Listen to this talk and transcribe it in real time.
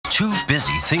too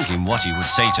busy thinking what he would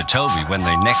say to Toby when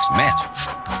they next met.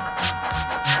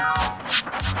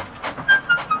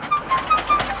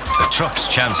 The truck's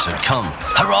chance had come.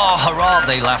 Hurrah, hurrah,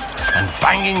 they laughed, and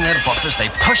banging their buffers, they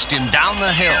pushed him down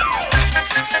the hill.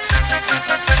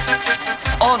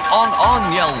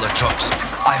 On, yelled the trucks.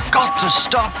 I've got to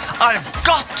stop, I've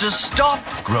got to stop,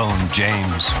 groaned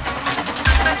James.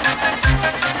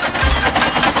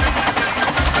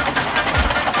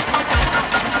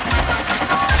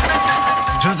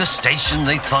 Through the station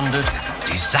they thundered.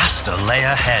 Disaster lay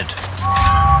ahead.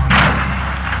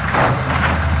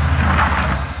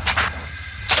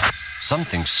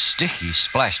 Something sticky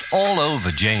splashed all over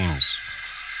James.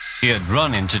 He had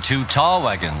run into 2 tar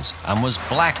wagons and was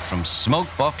black from smoke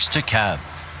box to cab.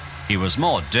 He was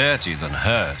more dirty than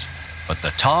hurt, but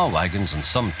the tar wagons and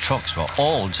some trucks were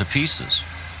all to pieces.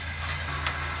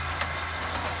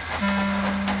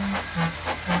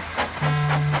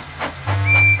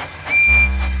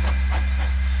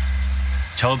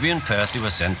 Toby and Percy were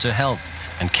sent to help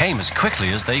and came as quickly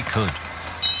as they could.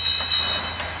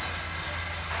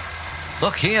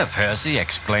 Look here, Percy,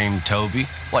 exclaimed Toby.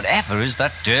 Whatever is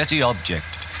that dirty object?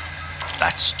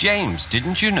 That's James,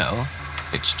 didn't you know?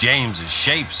 It's James's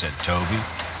shape, said Toby.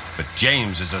 But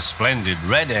James is a splendid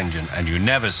red engine, and you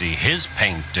never see his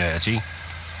paint dirty.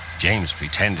 James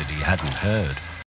pretended he hadn't heard.